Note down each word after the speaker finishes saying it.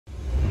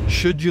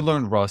Should you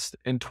learn Rust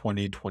in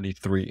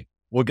 2023?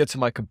 We'll get to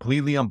my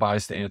completely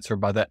unbiased answer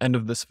by the end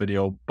of this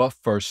video, but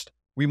first,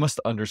 we must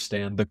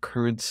understand the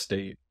current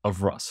state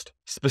of Rust.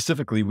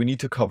 Specifically, we need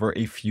to cover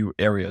a few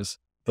areas: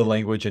 the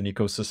language and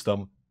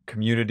ecosystem,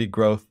 community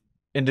growth,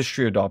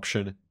 industry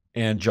adoption,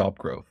 and job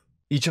growth.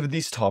 Each of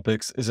these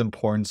topics is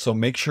important, so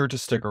make sure to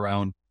stick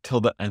around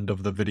till the end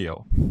of the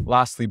video.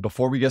 Lastly,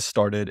 before we get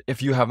started,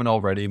 if you haven't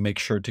already, make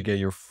sure to get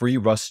your free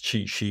Rust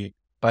cheat sheet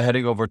by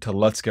heading over to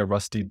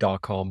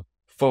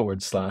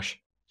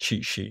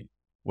letsgetrusty.com/cheat sheet.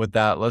 With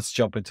that, let's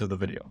jump into the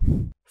video.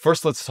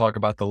 First, let's talk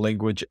about the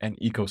language and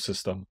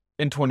ecosystem.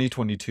 In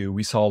 2022,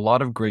 we saw a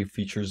lot of great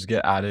features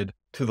get added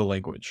to the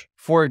language.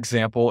 For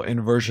example,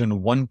 in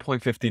version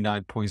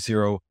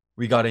 1.59.0,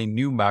 we got a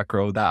new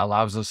macro that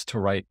allows us to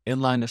write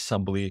inline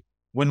assembly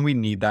when we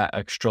need that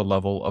extra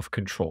level of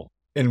control.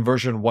 In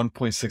version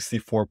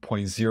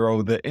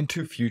 1.64.0, the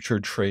into future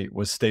trait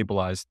was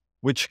stabilized,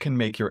 which can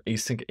make your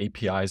async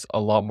APIs a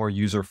lot more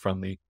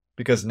user-friendly,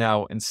 because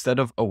now, instead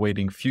of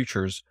awaiting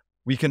futures,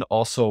 we can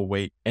also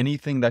await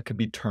anything that could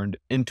be turned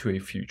into a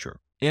future.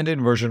 And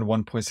in version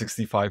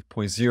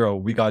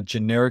 1.65.0, we got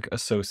generic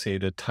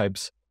associated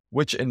types,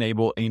 which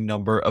enable a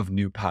number of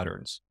new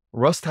patterns.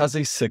 Rust has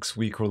a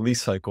 6-week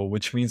release cycle,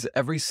 which means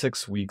every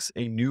 6 weeks,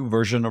 a new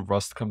version of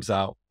Rust comes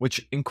out,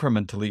 which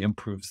incrementally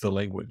improves the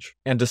language.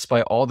 And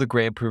despite all the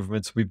great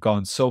improvements we've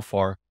gotten so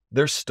far,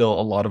 there's still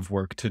a lot of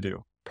work to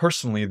do.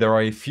 Personally, there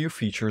are a few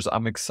features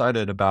I'm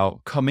excited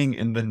about coming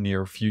in the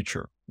near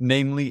future,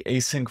 namely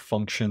async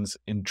functions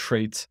in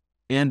traits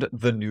and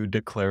the new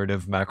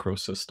declarative macro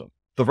system.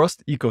 The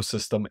Rust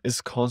ecosystem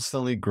is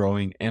constantly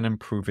growing and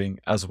improving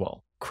as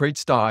well.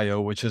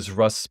 Crates.io, which is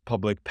Rust's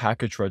public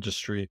package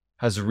registry,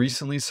 has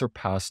recently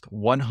surpassed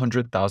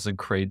 100,000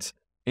 crates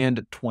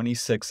and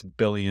 26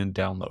 billion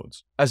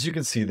downloads. As you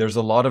can see, there's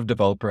a lot of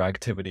developer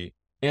activity.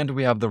 And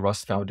we have the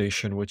Rust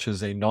Foundation, which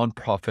is a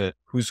nonprofit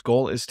whose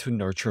goal is to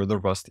nurture the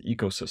Rust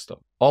ecosystem.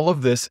 All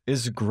of this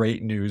is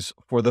great news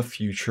for the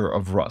future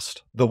of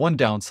Rust. The one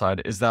downside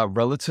is that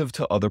relative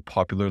to other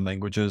popular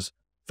languages,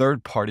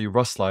 third-party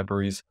Rust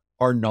libraries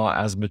are not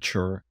as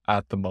mature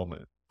at the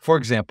moment. For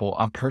example,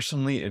 I'm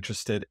personally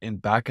interested in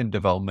backend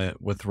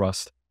development with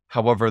Rust.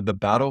 However, the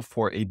battle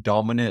for a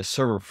dominant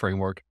server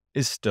framework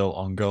is still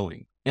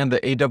ongoing, and the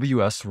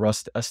AWS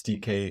Rust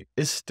SDK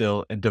is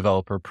still in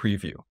developer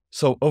preview.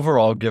 So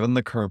overall, given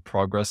the current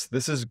progress,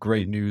 this is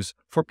great news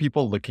for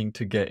people looking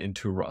to get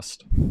into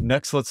Rust.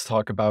 Next, let's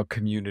talk about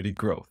community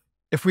growth.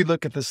 If we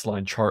look at this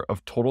line chart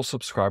of total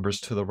subscribers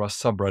to the Rust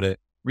subreddit,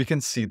 we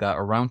can see that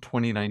around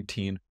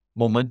 2019,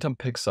 momentum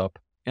picks up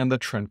and the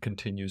trend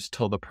continues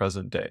till the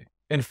present day.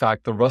 In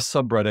fact, the Rust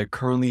subreddit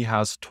currently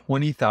has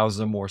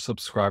 20,000 more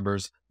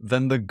subscribers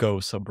than the Go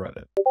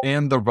subreddit.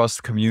 And the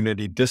Rust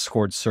community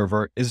Discord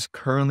server is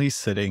currently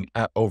sitting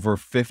at over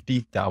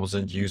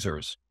 50,000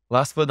 users.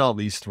 Last but not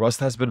least, Rust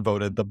has been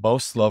voted the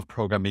most loved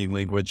programming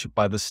language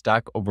by the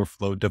Stack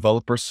Overflow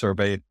Developer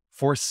Survey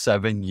for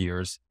 7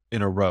 years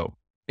in a row.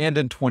 And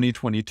in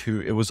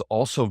 2022, it was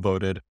also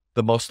voted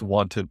the most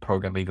wanted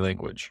programming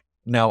language.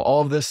 Now,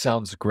 all of this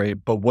sounds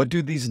great, but what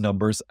do these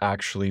numbers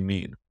actually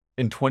mean?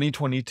 In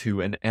 2022,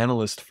 an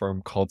analyst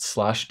firm called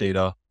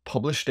Slashdata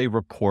published a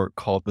report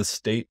called The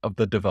State of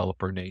the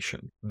Developer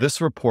Nation. This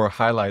report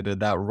highlighted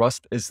that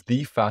Rust is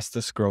the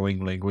fastest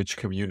growing language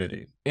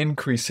community,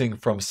 increasing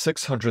from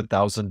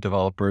 600,000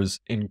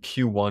 developers in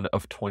Q1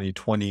 of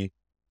 2020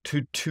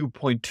 to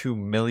 2.2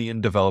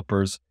 million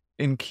developers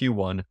in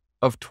Q1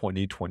 of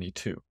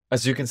 2022.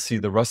 As you can see,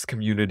 the Rust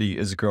community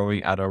is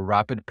growing at a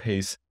rapid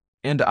pace,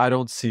 and I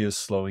don't see it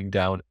slowing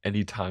down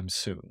anytime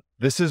soon.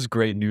 This is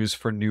great news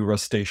for new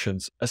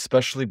Rustaceans,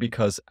 especially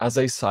because as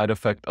a side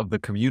effect of the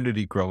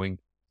community growing,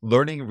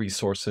 learning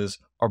resources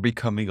are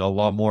becoming a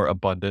lot more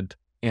abundant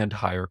and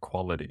higher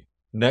quality.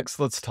 Next,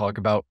 let's talk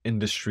about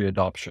industry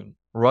adoption.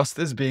 Rust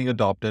is being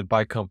adopted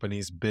by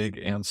companies big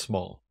and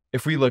small.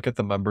 If we look at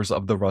the members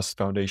of the Rust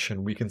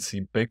Foundation, we can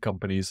see big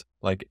companies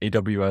like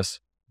AWS,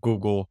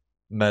 Google,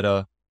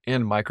 Meta,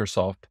 and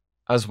Microsoft,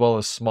 as well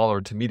as smaller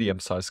to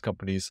medium-sized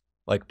companies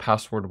like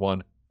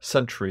Password1,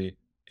 Sentry,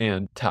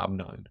 and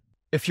Tabnine.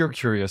 If you're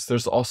curious,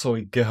 there's also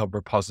a GitHub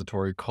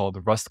repository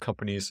called Rust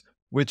Companies,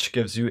 which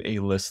gives you a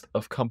list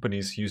of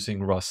companies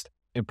using Rust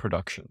in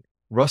production.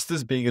 Rust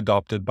is being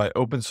adopted by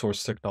open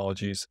source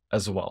technologies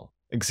as well.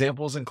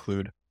 Examples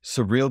include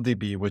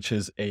SurrealDB, which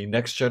is a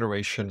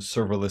next-generation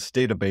serverless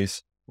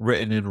database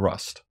written in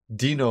Rust,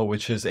 Deno,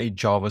 which is a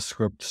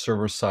JavaScript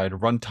server-side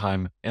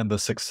runtime and the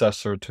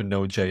successor to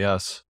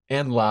Node.js,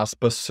 and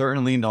last but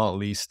certainly not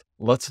least,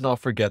 let's not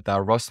forget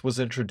that Rust was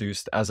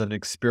introduced as an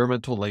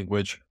experimental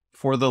language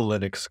for the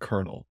Linux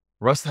kernel.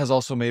 Rust has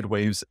also made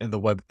waves in the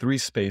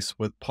Web3 space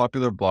with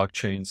popular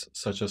blockchains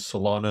such as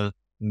Solana,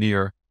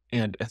 Near,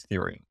 and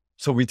Ethereum.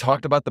 So we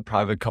talked about the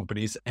private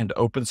companies and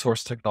open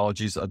source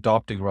technologies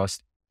adopting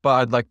Rust, but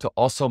I'd like to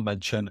also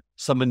mention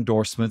some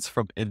endorsements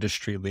from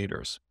industry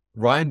leaders.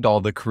 Ryan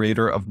Dahl, the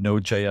creator of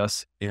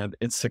Node.js and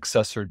its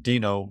successor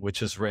Deno,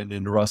 which is written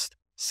in Rust,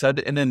 said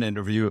in an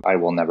interview, "I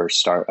will never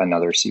start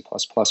another C++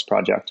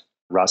 project.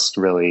 Rust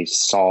really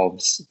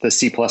solves the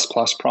C++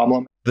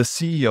 problem. The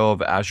CEO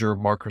of Azure,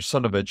 Mark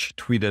Russinovich,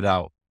 tweeted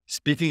out,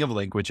 "Speaking of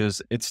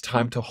languages, it's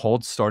time to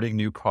hold starting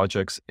new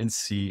projects in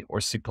C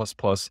or C++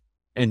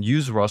 and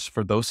use Rust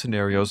for those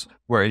scenarios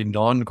where a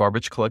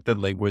non-garbage collected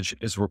language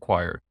is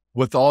required."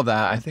 With all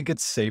that, I think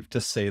it's safe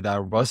to say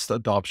that Rust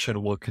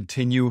adoption will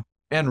continue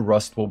and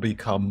Rust will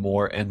become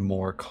more and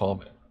more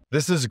common.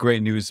 This is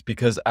great news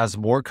because as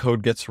more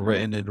code gets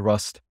written in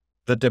Rust,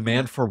 the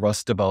demand for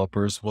Rust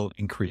developers will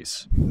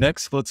increase.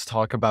 Next, let's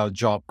talk about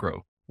job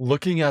growth.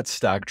 Looking at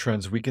Stack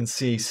Trends, we can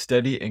see a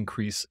steady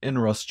increase in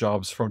Rust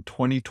jobs from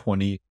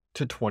 2020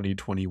 to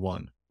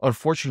 2021.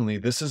 Unfortunately,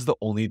 this is the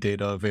only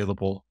data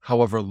available.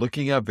 However,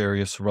 looking at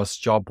various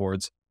Rust job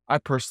boards, I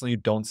personally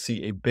don't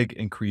see a big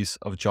increase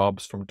of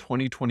jobs from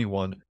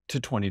 2021 to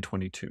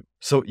 2022.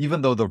 So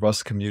even though the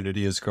Rust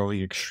community is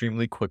growing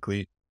extremely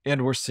quickly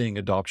and we're seeing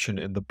adoption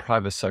in the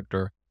private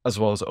sector as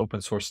well as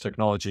open source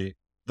technology,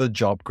 the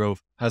job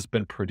growth has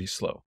been pretty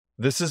slow.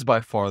 This is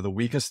by far the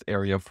weakest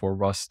area for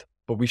Rust,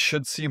 but we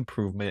should see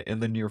improvement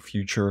in the near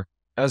future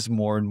as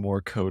more and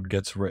more code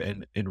gets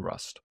written in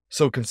Rust.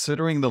 So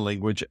considering the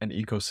language and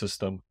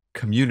ecosystem,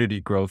 community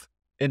growth,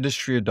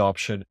 industry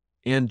adoption,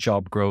 and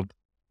job growth,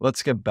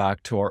 let's get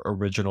back to our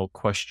original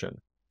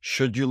question.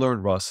 Should you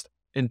learn Rust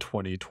in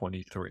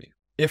 2023?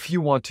 If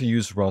you want to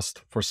use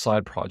Rust for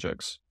side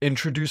projects,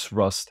 introduce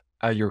Rust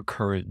at your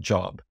current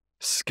job.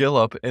 Skill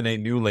up in a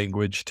new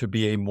language to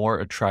be a more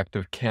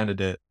attractive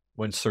candidate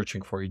when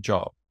searching for a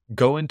job.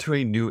 Go into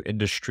a new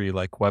industry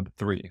like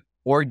Web3,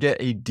 or get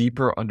a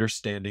deeper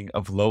understanding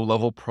of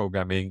low-level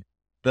programming,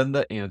 then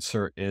the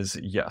answer is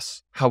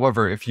yes.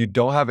 However, if you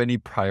don't have any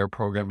prior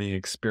programming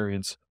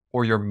experience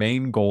or your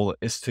main goal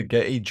is to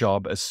get a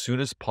job as soon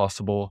as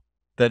possible,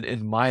 then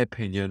in my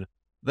opinion,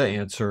 the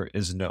answer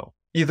is no.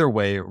 Either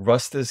way,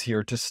 Rust is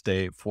here to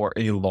stay for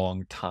a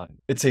long time.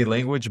 It's a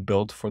language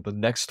built for the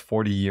next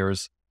 40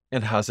 years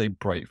and has a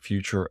bright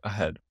future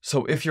ahead.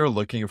 So if you're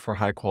looking for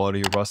high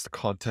quality Rust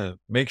content,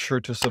 make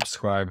sure to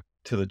subscribe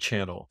to the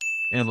channel.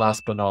 And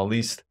last but not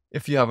least,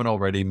 if you haven't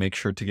already, make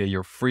sure to get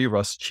your free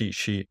Rust cheat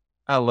sheet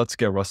at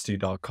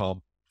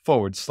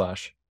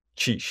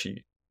letsgetrusty.com/cheat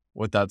sheet.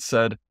 With that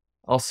said,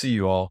 I'll see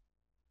you all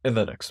in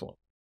the next one.